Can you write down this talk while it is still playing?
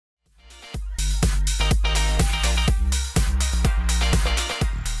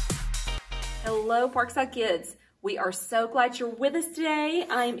Hello, Parkside Kids. We are so glad you're with us today.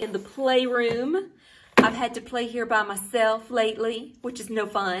 I'm in the playroom. I've had to play here by myself lately, which is no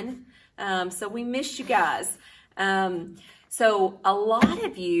fun. So we missed you guys. So a lot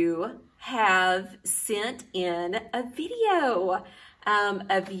of you have sent in a video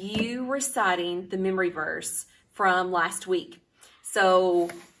of you reciting the memory verse from last week. So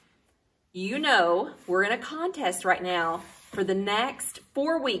you know we're in a contest right now for the next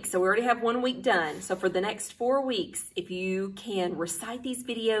 4 weeks. So we already have 1 week done. So for the next 4 weeks, if you can recite these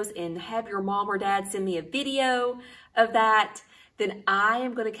videos and have your mom or dad send me a video of that, then I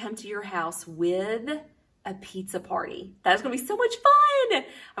am going to come to your house with a pizza party. That's going to be so much fun.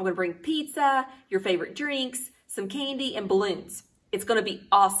 I'm going to bring pizza, your favorite drinks, some candy, and balloons. It's going to be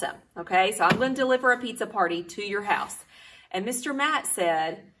awesome. Okay, so I'm going to deliver a pizza party to your house. And Mr. Matt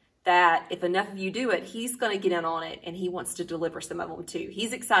said that if enough of you do it, he's going to get in on it and he wants to deliver some of them too.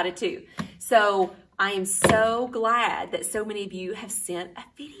 He's excited too. So I am so glad that so many of you have sent a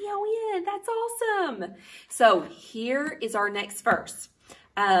video in. That's awesome. So here is our next verse.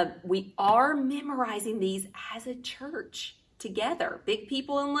 We are memorizing these as a church together, big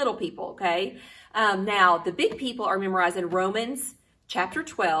people and little people, okay? Now, the big people are memorizing Romans chapter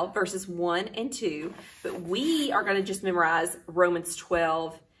 12, verses 1 and 2, but we are going to just memorize Romans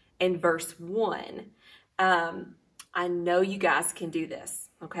 12 and verse 1. I know you guys can do this,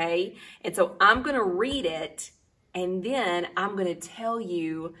 okay? And so I'm going to read it, and then I'm going to tell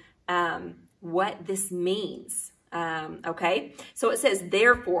you what this means, okay? So it says,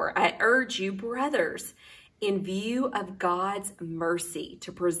 therefore, I urge you, brothers, in view of God's mercy,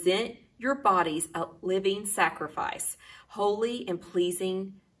 to present your bodies a living sacrifice, holy and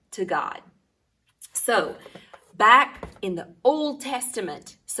pleasing to God. So, back in the Old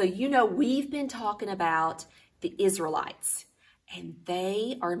Testament, so you know we've been talking about the Israelites, and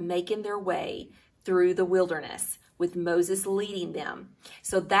they are making their way through the wilderness with Moses leading them.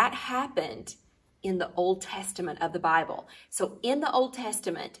 So that happened in the Old Testament of the Bible. So in the Old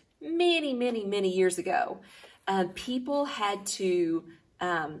Testament, many years ago, people had to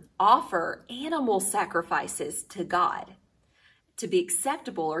offer animal sacrifices to God to be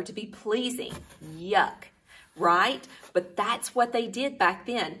acceptable or to be pleasing. Yuck. Right? But that's what they did back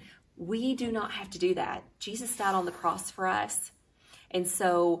then. We do not have to do that. Jesus died on the cross for us. And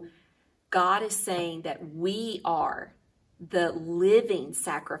so God is saying that we are the living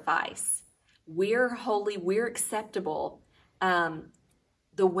sacrifice. We're holy, we're acceptable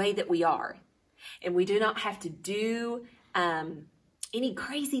the way that we are. And we do not have to do any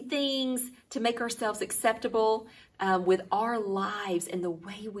crazy things to make ourselves acceptable with our lives and the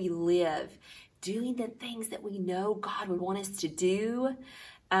way we live. Doing the things that we know God would want us to do.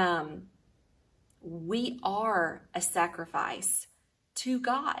 We are a sacrifice to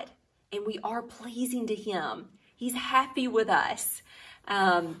God, and we are pleasing to Him. He's happy with us.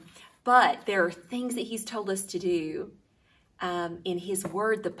 But there are things that He's told us to do in His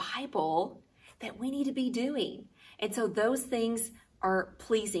Word, the Bible, that we need to be doing. And so those things are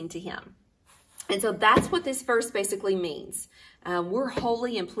pleasing to Him. And so that's what this verse basically means. We're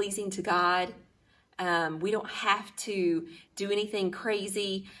holy and pleasing to God. We don't have to do anything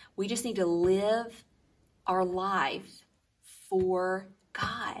crazy. We just need to live our life for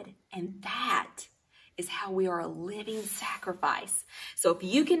God. And that is how we are a living sacrifice. So if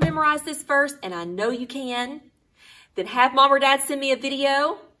you can memorize this verse, and I know you can, then have mom or dad send me a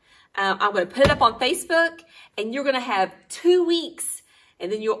video. I'm going to put it up on Facebook, and you're going to have 2 weeks,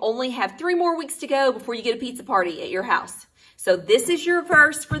 and then you'll only have 3 more weeks to go before you get a pizza party at your house. So this is your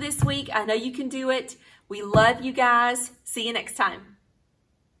verse for this week. I know you can do it. We love you guys. See you next time.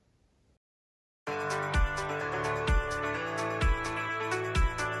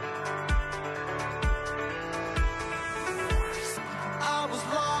 I was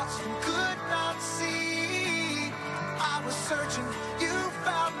lost and could not see. I was searching, you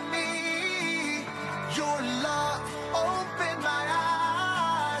found me. Your love opened my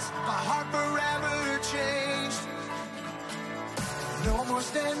eyes. My heart forever changed. No more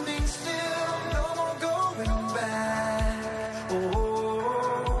standing still, no more going back.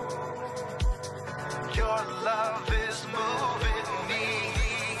 Oh, your love is moving me.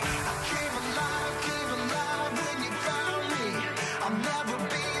 I came alive when you found me. I'll never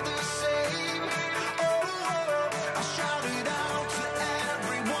be the same. Oh, I shouted out to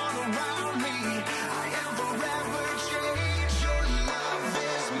everyone around me. I am forever changed. Your love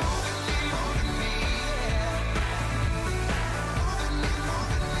is moving me, yeah. Moving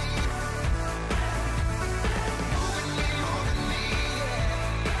me.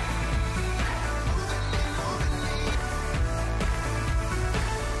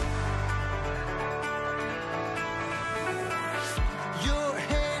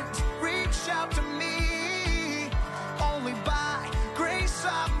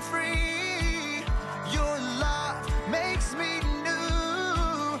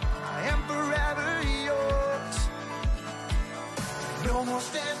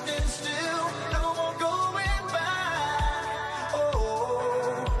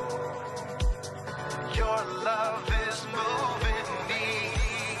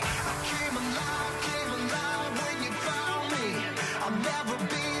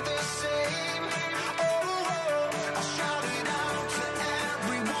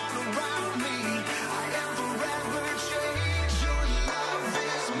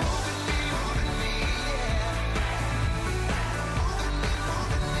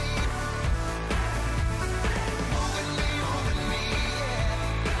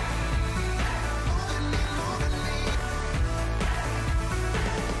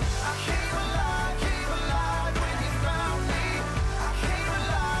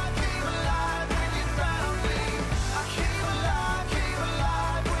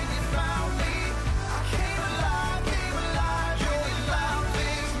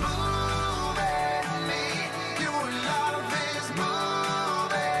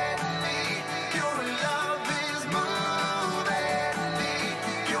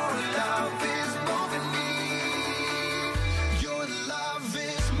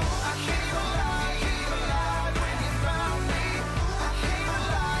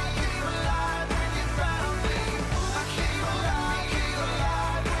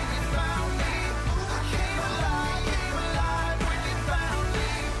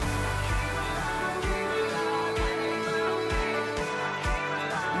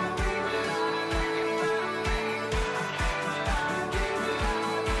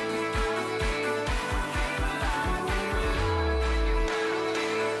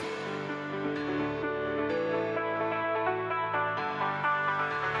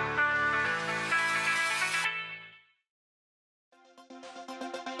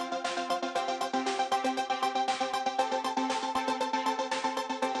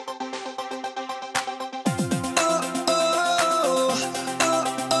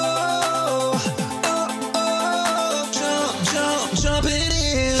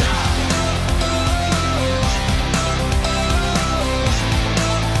 in.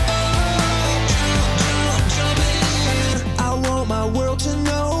 I want my world to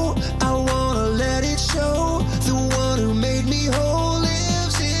know, I wanna let it show. The one who made me whole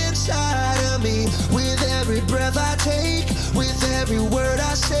lives inside of me. With every breath I take, with every word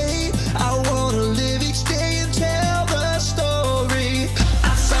I say, I wanna live each day and tell the story.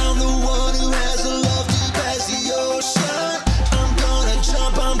 I found the one who has a love deep as the ocean. I'm gonna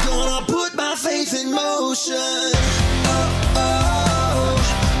jump, I'm gonna put my faith in motion. Oh, oh,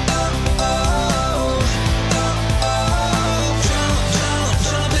 oh, oh, oh.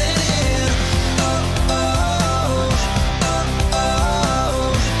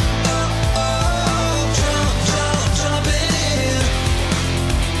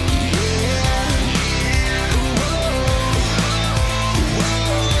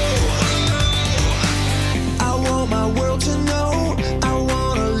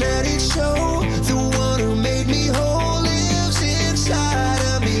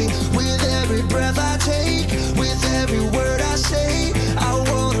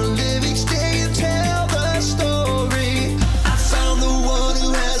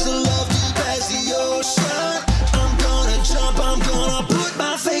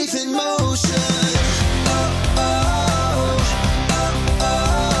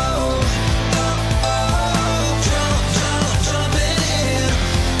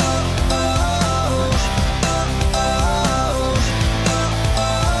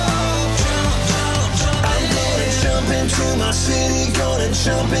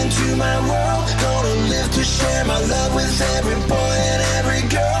 Jump into my world, gonna live to share my love with every boy